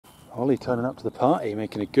Ollie turning up to the party,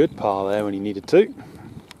 making a good par there when he needed to.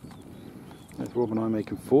 There's Rob and I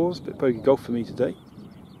making fours. Bit bogey golf for me today.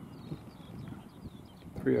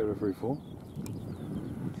 3 over 3 4.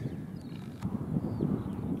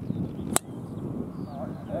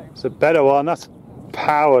 It's a better one. That's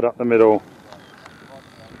powered up the middle.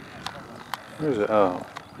 Where is it? Oh,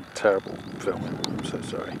 terrible filming. I'm so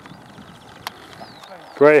sorry.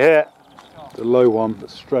 Great hit. The low one, but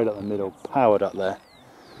straight up the middle, powered up there.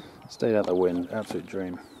 Stayed out the wind. Absolute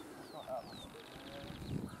dream.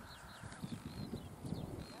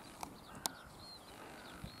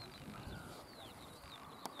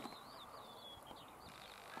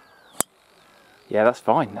 Yeah, that's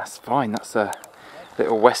fine. That's fine. That's a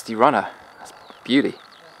little Westy runner. That's beauty.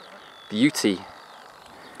 Beauty.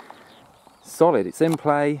 Solid. It's in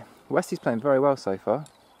play. Westy's playing very well so far.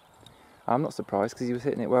 I'm not surprised because he was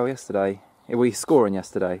hitting it well yesterday. Well, he's scoring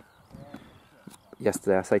yesterday.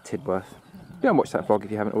 Yesterday, I say Tidworth. Go and watch that vlog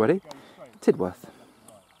if you haven't already. Tidworth.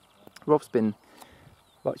 Rob's been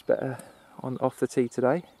much better off the tee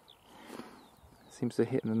today. Seems to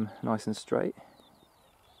hit them nice and straight.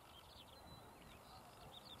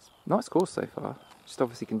 Nice course so far. Just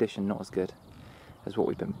obviously condition not as good as what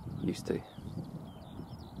we've been used to.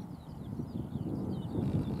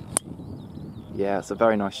 Yeah, it's a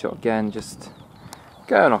very nice shot again. Just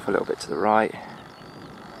going off a little bit to the right.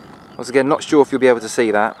 Once again, not sure if you'll be able to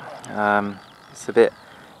see that. It's a bit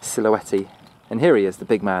silhouette-y. And here he is, the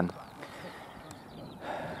big man.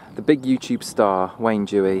 The big YouTube star, Wayne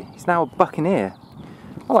Dewey. He's now a Buccaneer.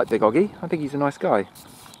 I like Big Oggy. I think he's a nice guy.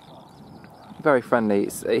 Very friendly.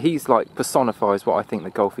 He's like personifies what I think the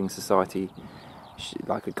golfing society,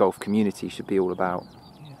 like a golf community, should be all about.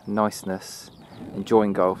 Niceness,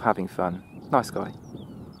 enjoying golf, having fun. Nice guy.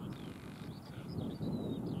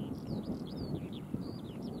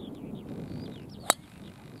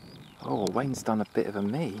 Oh, Wayne's done a bit of a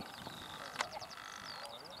me.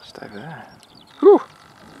 Just over there. Whew!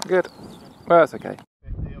 Good. Well, that's okay.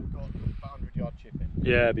 I've got about 100 yard chip in.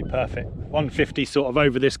 Yeah, it'd be perfect. 150 sort of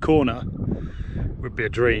over this corner would be a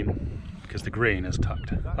dream because the green is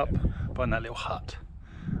tucked up behind that little hut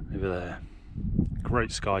over there.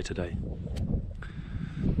 Great sky today.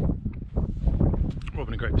 Rob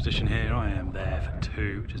in a great position here. I am there for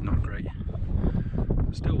 2, which is not great.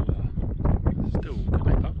 Still good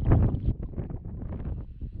make up.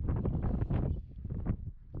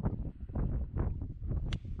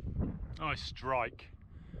 Nice strike.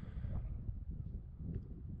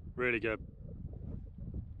 Really good.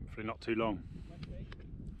 Hopefully not too long.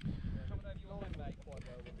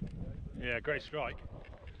 Yeah, great strike.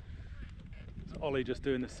 Is Ollie just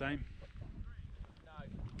doing the same?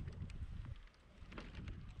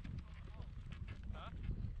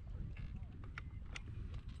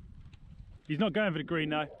 He's not going for the green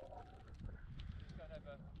now.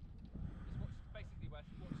 Basically, West,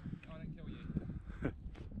 I don't kill you.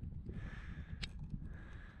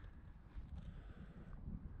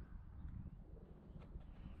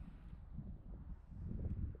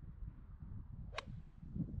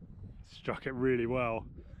 Struck it really well.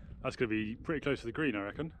 That's going to be pretty close to the green, I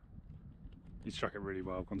reckon. He struck it really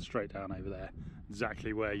well, gone straight down over there.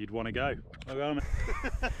 Exactly where you'd want to go.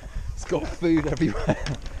 It's got food everywhere.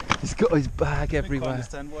 He's got his bag everywhere. I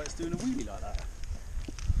understand why it's doing a wheelie like that.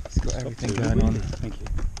 He's got everything going on. Thank you.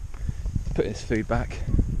 Putting his food back.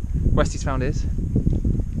 Westy's found his.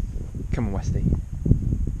 Come on, Westy.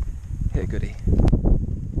 Hit a goodie.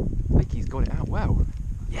 I think he's got it out well.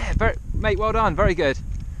 Yeah, mate, well done. Very good.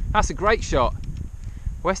 That's a great shot.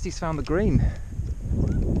 Westy's found the green.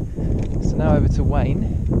 So now over to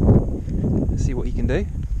Wayne. Let's see what he can do.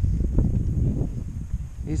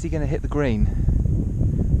 Is he going to hit the green?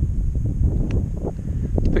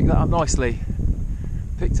 Picked that up nicely.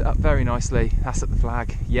 Picked it up very nicely. That's at the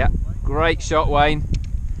flag. Yeah, great shot, Wayne.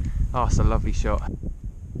 Oh, it's a lovely shot.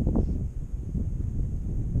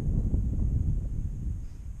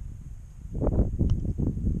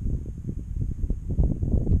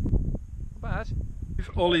 Not bad.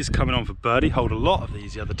 Ollie's coming on for birdie. Hold a lot of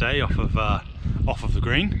these the other day off of the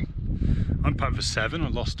green. I'm putting for 7. I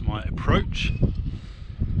lost my approach.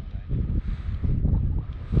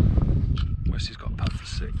 Westy's got a putt for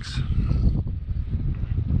 6.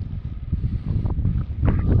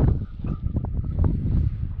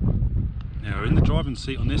 Now we're in the driving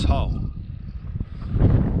seat on this hole.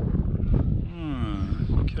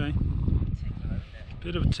 Okay.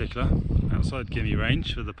 Bit of a tickler. Outside gimme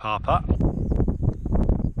range for the par putt.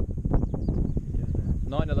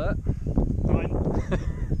 9 alert. 9.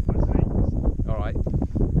 Alright.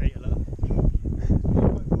 8 alert.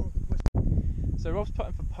 So Rob's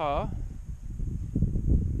putting for par.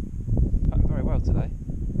 today.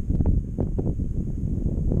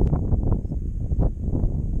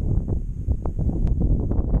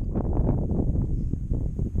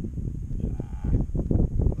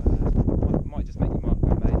 Might just make you mark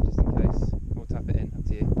that, mate, just in case. We'll tap it in, up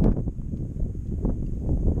to you.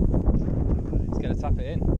 It's going to tap it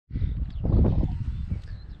in.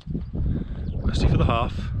 Westy for the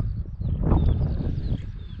half.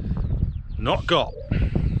 Not got.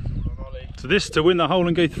 So this to win the hole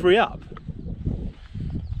and go 3 up.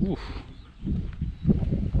 Oof.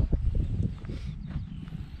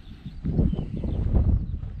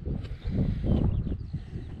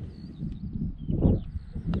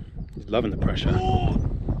 He's loving the pressure.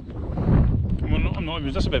 I'm not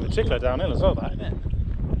even just a bit of a tickler downhill as well, that, isn't it?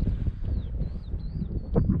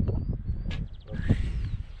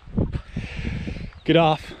 Good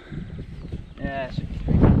half. Yeah.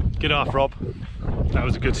 Good half, Rob. That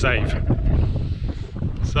was a good save.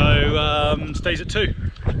 So stays at 2.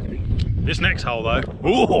 This next hole though.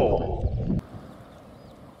 Ooh!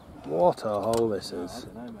 What a hole this is.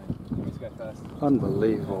 I don't know, mate. Let's go first.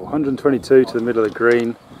 Unbelievable. 122 to the middle of the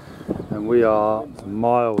green, and we are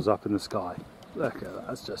miles up in the sky. Look at that,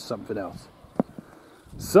 that's just something else.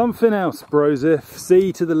 Something else, brosif.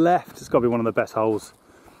 C to the left. It's got to be one of the best holes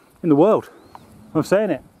in the world. I'm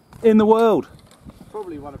saying it. In the world.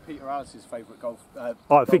 Probably one of Peter Alice's favourite golf.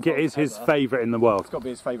 I think it is his favourite in the world. It's got to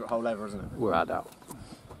be his favourite hole ever, isn't it? Without doubt.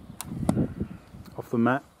 Off the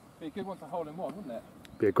mat. Be a good one to hole in one, wouldn't it?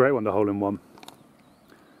 Be a great one to hole in one.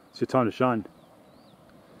 It's your time to shine.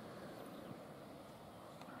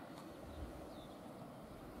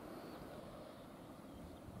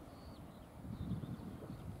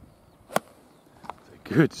 It's a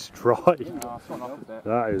good strike.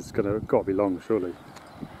 That is got to be long, surely.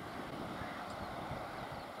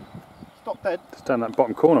 Stop dead. It's down that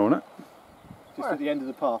bottom corner, isn't it? Just at the end of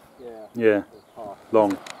the path. Yeah.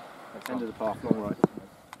 Long. End of the path, long right.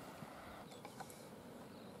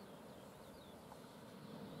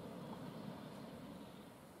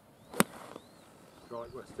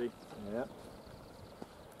 Right, Westy. Yeah.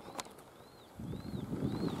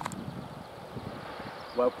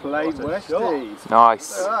 Well played, What a Westy. shot.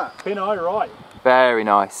 Nice. Look at that. Pin eye right. Very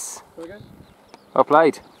nice. There we go. Well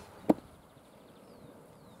played.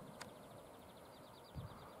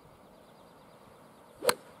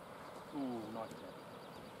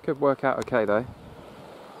 Could work out okay though.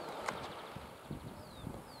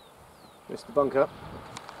 Missed the bunker.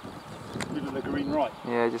 Middle of the green right.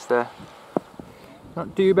 Yeah, just there.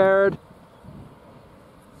 Not too bad.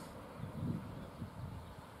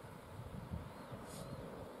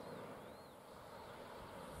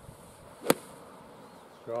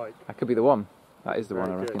 Right. That could be the one. That is the Very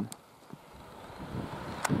one, I good. reckon.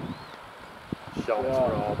 Shots,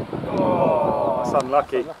 Rob. Oh, that's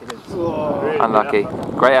unlucky. Really Unlucky.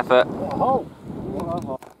 Great effort. Oh.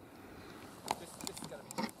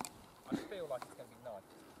 I feel like it's going to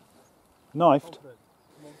be Knifed.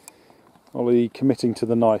 Ollie committing to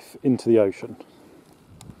the knife into the ocean.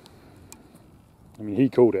 I mean, he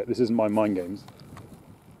called it. This isn't my mind games.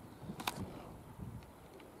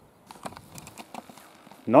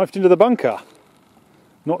 Knifed into the bunker,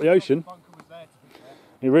 not the ocean.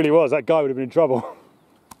 He really was. That guy would have been in trouble.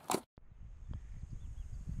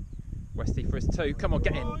 Westy for his 2. Come on,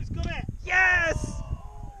 get in. Oh, he's got it. Yes!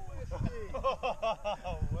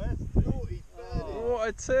 Oh, Westy. What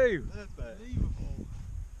a 2. Unbelievable.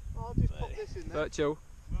 I'll just pop this in there. Virtual.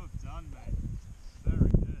 Well done, mate.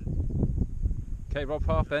 Very good. Okay, Rob,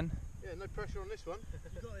 half then. Yeah, no pressure on this one.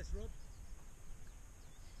 You got this, Rob.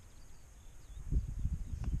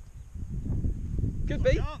 Could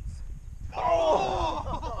be. Oh!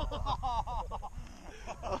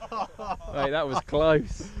 Hey, that was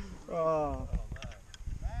close. Oh.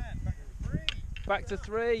 Man, back to 3. Back to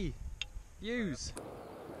 3. Use.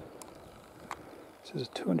 This is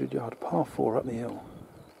a 200-yard par 4 up the hill.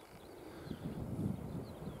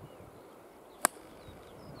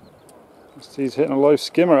 He's hitting a low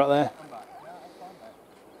skimmer up there.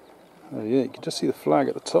 Oh yeah, you can just see the flag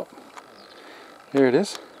at the top. Here it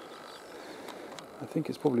is. I think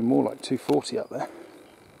it's probably more like 240 up there.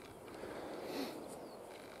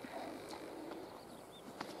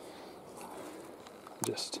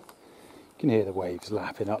 Just, you can hear the waves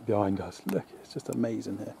lapping up behind us. Look, it's just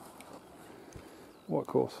amazing here. What a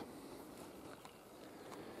course.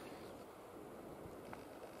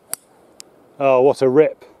 Oh, what a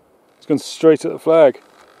rip. It's gone straight at the flag.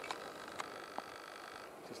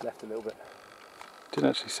 Just left a little bit. Didn't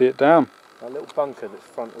actually see it down. A little bunker that's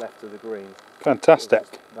front left of the green.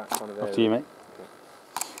 Fantastic. That kind of area. After you, mate.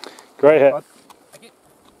 Great hit.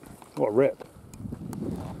 What a rip.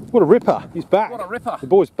 What a ripper! He's back. What a ripper! The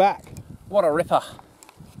boy's back. What a ripper!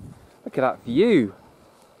 Look at that view.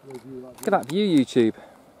 Look at that view, YouTube.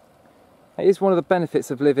 It is one of the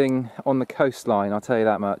benefits of living on the coastline, I'll tell you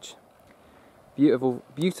that much. Beautiful,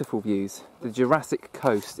 beautiful views. The Jurassic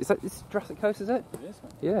Coast. Is that this Jurassic Coast, is it? It is,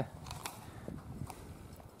 mate. Yeah.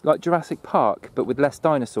 Like Jurassic Park, but with less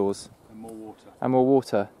dinosaurs. And more water. And more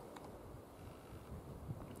water.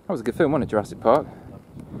 That was a good film, wasn't it, Jurassic Park?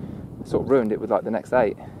 Sort of ruined it with like the next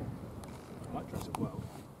 8. I like Jurassic World.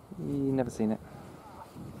 You've never seen it.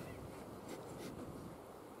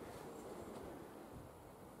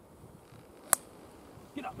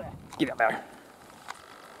 Get up there. Get up there.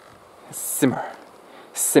 Simmer.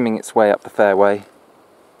 Simming its way up the fairway.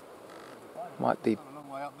 Might be. A long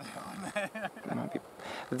way up there. Might be.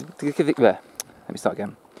 Let me start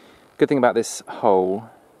again. Good thing about this hole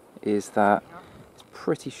is that it's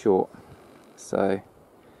pretty short. So,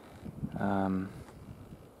 yeah,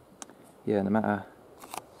 no matter.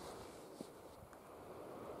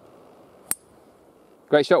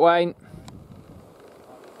 Great shot, Wayne.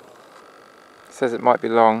 Says it might be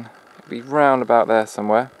long. It'll be round about there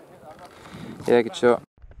somewhere. Yeah, good shot.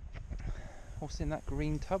 What's in that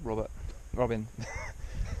green tub, Robin?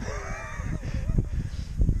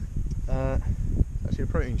 Actually a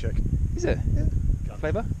protein check. Is it? Yeah.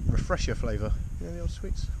 Flavour? Refresher flavour. Yeah, the old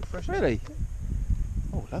sweets. Refreshers. Really?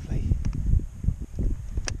 Oh, lovely.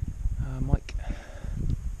 Mike,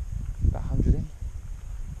 about 100 in.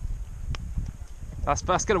 That's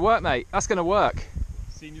going to work, mate. That's going to work.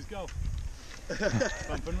 Seniors golf.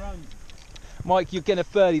 Bump and run. Mike, you're going to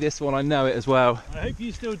birdie this one. I know it as well. I hope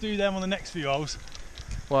you still do them on the next few holes.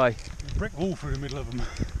 Why? Brick wall through the middle of them.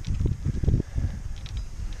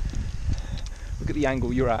 Look at the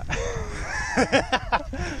angle you're at.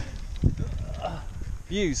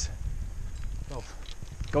 Views.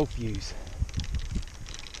 Golf views.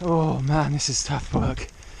 Oh man, this is tough work.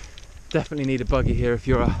 Definitely need a buggy here if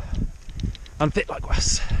you're unfit like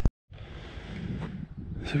Wes.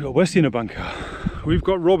 So we've got Westy in a bunker. We've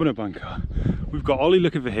got Rob in a bunker. We've got Ollie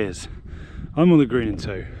looking for his. I'm on the green in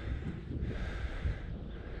 2.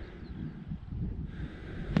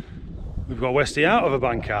 We've got Westy out of a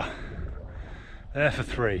bunker. There for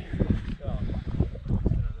 3.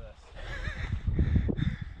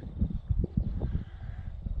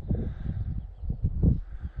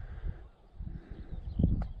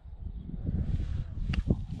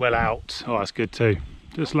 Well out. Oh, that's good too.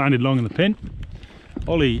 Just landed long in the pin.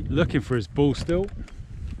 Ollie looking for his ball still.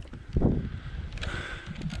 And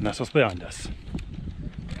that's what's behind us.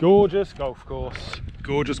 Gorgeous golf course.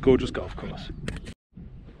 Gorgeous, gorgeous golf course.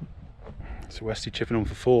 So Westy chipping on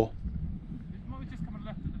for 4.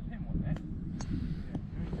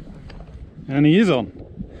 And he is on.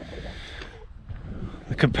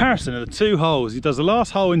 The comparison of the 2 holes, he does the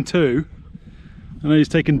last hole in 2, and then he's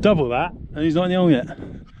taken double that, and he's not in the hole yet.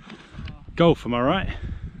 Golf, am I right?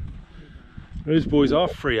 Those boys are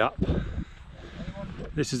 3 up.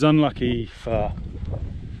 This is unlucky for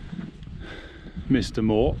Mr.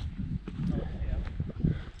 Moore.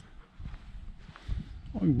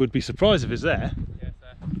 I would be surprised if it's there.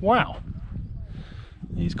 Wow,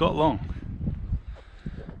 he's got long.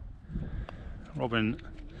 Robin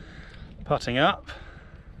putting up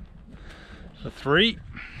for 3. A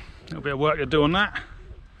little bit of work to do on that.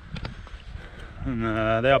 And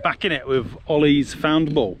they are back in it with Ollie's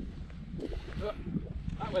found ball.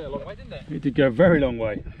 That went a long way, didn't it? It did go a very long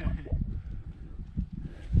way.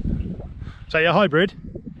 So your hybrid?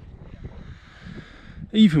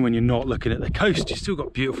 Even when you're not looking at the coast, you've still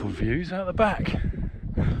got beautiful views out the back.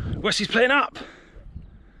 Westy's playing up.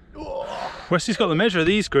 Westy's got the measure of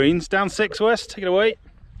these greens. Down 6, West, take it away.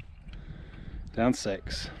 Down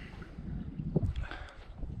 6.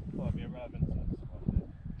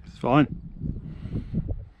 It's fine.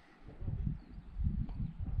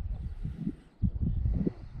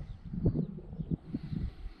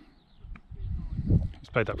 He's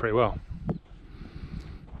played that pretty well.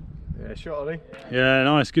 Yeah, shot Ollie. Yeah,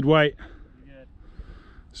 nice, good weight.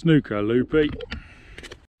 Snooker, loopy.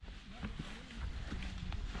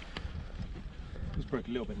 Just broke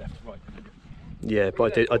a little bit left to right. Yeah,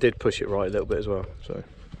 but I did push it right a little bit as well. So.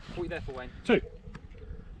 What are you there for, Wayne? 2.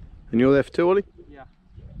 And you're there for 2, Ollie? Yeah.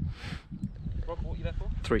 Rob, what are you there for?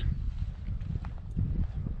 3.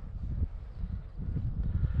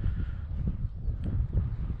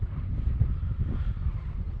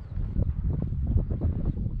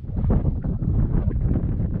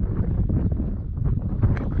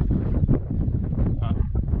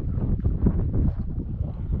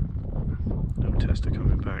 Tester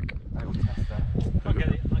coming back.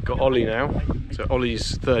 Got Ollie now, so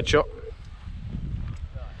Ollie's 3rd shot.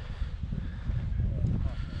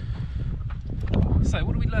 So,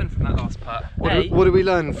 what did we learn from that last putt? What did we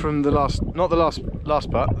learn from the last, not the last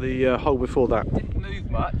putt, the hole before that? Didn't move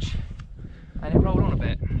much, and it rolled on a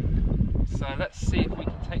bit. So let's see if we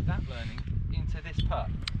can take that learning into this putt.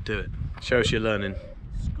 Do it. Show us your learning.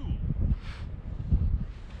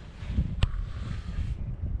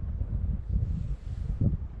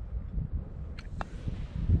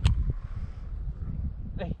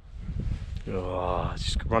 Hey. Oh,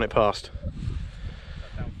 just run it past.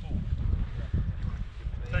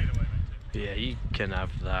 Yeah, you can have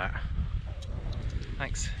that.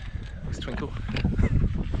 Thanks. Thanks, Twinkle.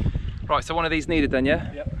 Right, so one of these needed then,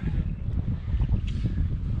 yeah? Yep.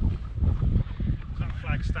 Does that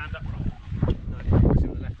flag stand up right? No, it's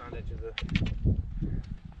in the left-hand edge of the...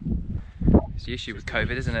 It's the issue with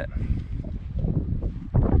COVID, isn't it?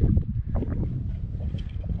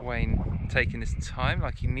 Wayne taking his time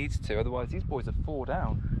like he needs to, otherwise these boys are 4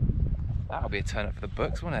 down. That'll be a turn up for the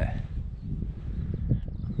books, won't it?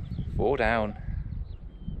 4 down.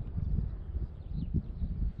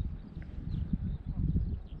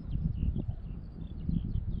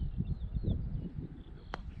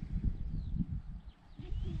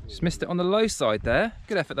 Just missed it on the low side there.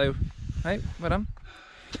 Good effort though. Hey, well done.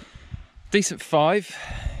 Decent 5.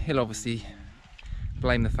 He'll obviously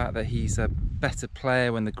blame the fact that he's a better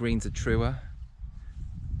player when the greens are truer.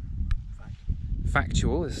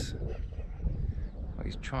 Factual is what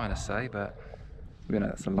he's trying to say, but we know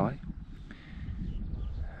that's a lie.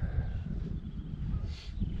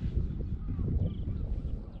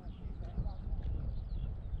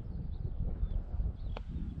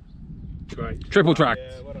 Great. Triple track.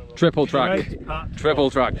 Yeah, well done, Rob. Triple track. Great putt. Triple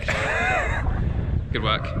track. Good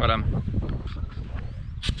work. Well done.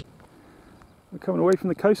 We're coming away from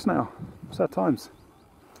the coast now. Sad times.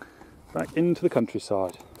 Back into the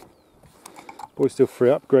countryside. Boys still free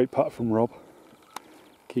up. Great putt from Rob.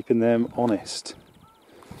 Keeping them honest.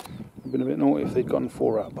 Would have been a bit naughty if they'd gotten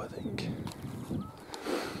 4 up, I think.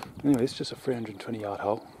 Anyway, it's just a 320-yard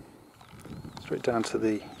hole. Straight down to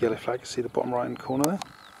the yellow flag. You see the bottom right-hand corner there?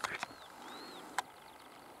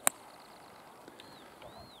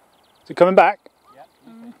 Is it coming back? Yeah.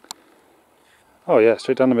 Oh yeah,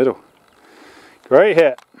 straight down the middle. Great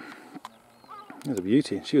hit. That was a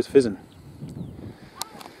beauty. She was fizzing.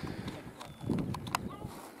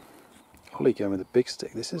 Olly going with a big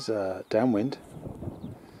stick. This is downwind.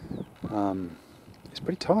 It's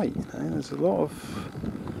pretty tight. You know? There's a lot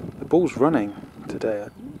of... The ball's running today.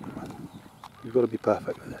 You've got to be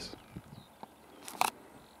perfect with this.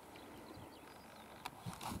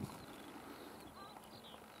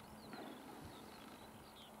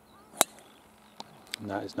 And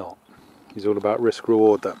that is not. He's all about risk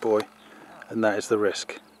reward, that boy, and that is the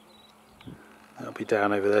risk. That'll be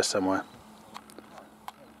down over there somewhere.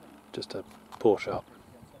 Just a poor shot.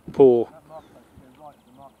 Poor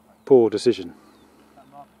decision.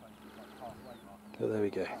 But there we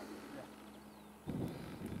go.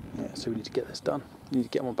 Yeah, so we need to get this done. We need to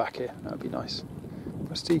get one back here. That would be nice.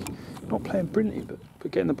 Westy not playing brilliantly,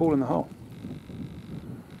 but getting the ball in the hole.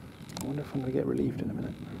 I wonder if I'm going to get relieved in a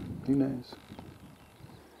minute. Who knows?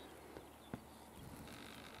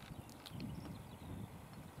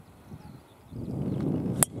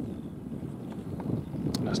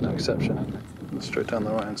 That's no exception. Straight down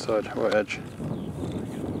the right hand side, right edge.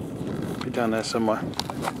 Be down there somewhere.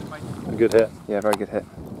 A good hit. Yeah, very good hit.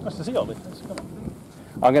 Nice to see Ollie. Come on.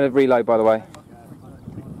 I'm going to reload, by the way.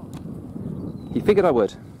 He figured I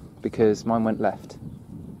would, because mine went left.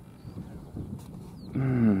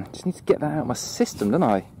 Just need to get that out of my system, don't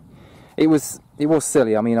I? It was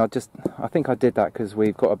silly. I mean, I think I did that because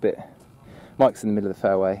we've got a bit. Mike's in the middle of the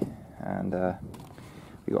fairway, and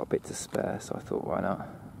we got a bit to spare. So I thought, why not?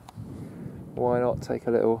 Why not take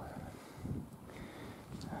a little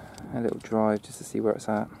drive just to see where it's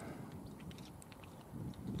at.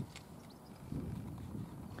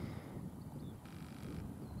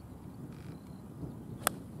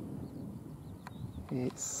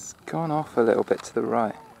 It's gone off a little bit to the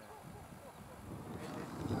right.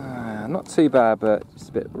 Not too bad, but just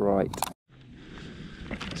a bit right.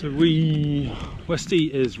 So Westy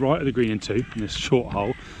is right at the green in 2 in this short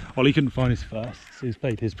hole. Ollie couldn't find his first, so he's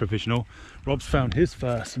played his provisional. Rob's found his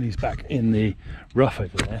first and he's back in the rough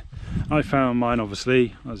over there. I found mine,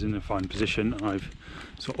 obviously. I was in a fine position. I've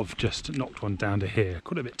sort of just knocked one down to here.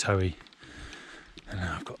 Got it a bit toey. And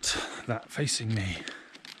now I've got that facing me.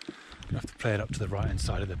 Gonna have to play it up to the right hand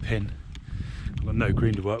side of the pin. I've got no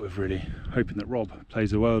green to work with really. Hoping that Rob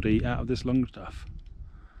plays a worldie out of this long stuff.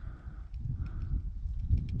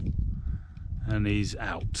 And he's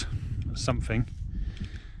out. That's something.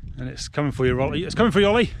 And it's coming for you, Ollie. It's coming for you,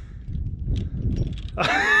 Ollie.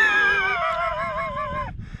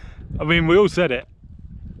 I mean, we all said it.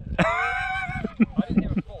 I didn't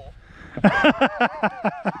hear a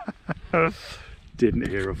 4. Didn't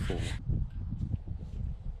hear a 4.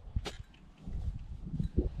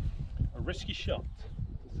 A risky shot,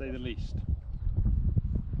 to say the least.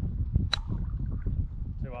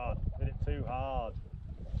 Too hard. Hit it too hard.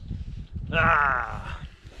 Ah!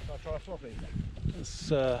 Shall I try a floppy?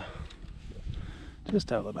 It's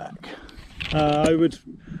just out the back. I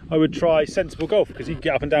would try sensible golf because you can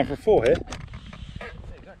get up and down from 4 here.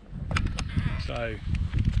 So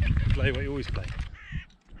play what you always play.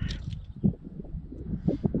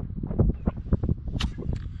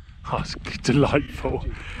 Oh, it's delightful.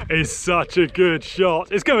 It's such a good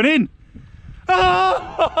shot. It's going in.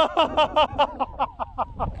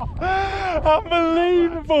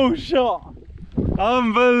 Unbelievable shot.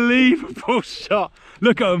 Unbelievable shot.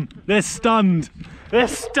 Look at them. They're stunned. They're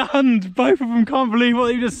stunned. Both of them can't believe what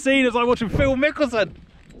they've just seen. It's like watching Phil Mickelson.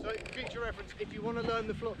 So, future reference, if you want to learn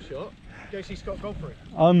the flop shot, go see Scott Godfrey.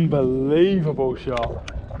 Unbelievable shot.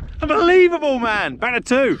 Unbelievable, man. Back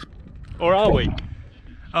to 2. Or are we?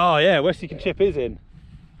 Oh yeah, Westy can chip his in.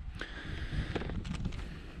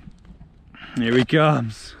 Here he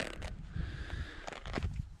comes.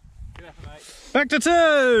 Back to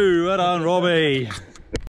 2. Well done, Robbie.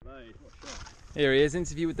 Here he is,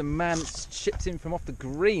 interview with the man that's chipped in from off the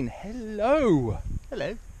green. Hello.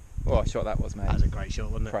 Hello. What a shot that was, mate. That was a great shot,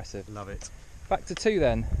 wasn't it? Impressive. Love it. Back to 2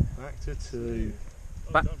 then. Back to 2.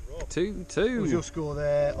 Back 2-2. What was your score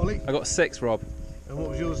there, Ollie? I got 6, Rob. And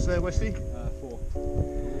what was yours there, Westy? 4.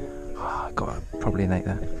 Oh, I got probably an 8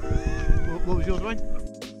 there. What was yours, Wayne?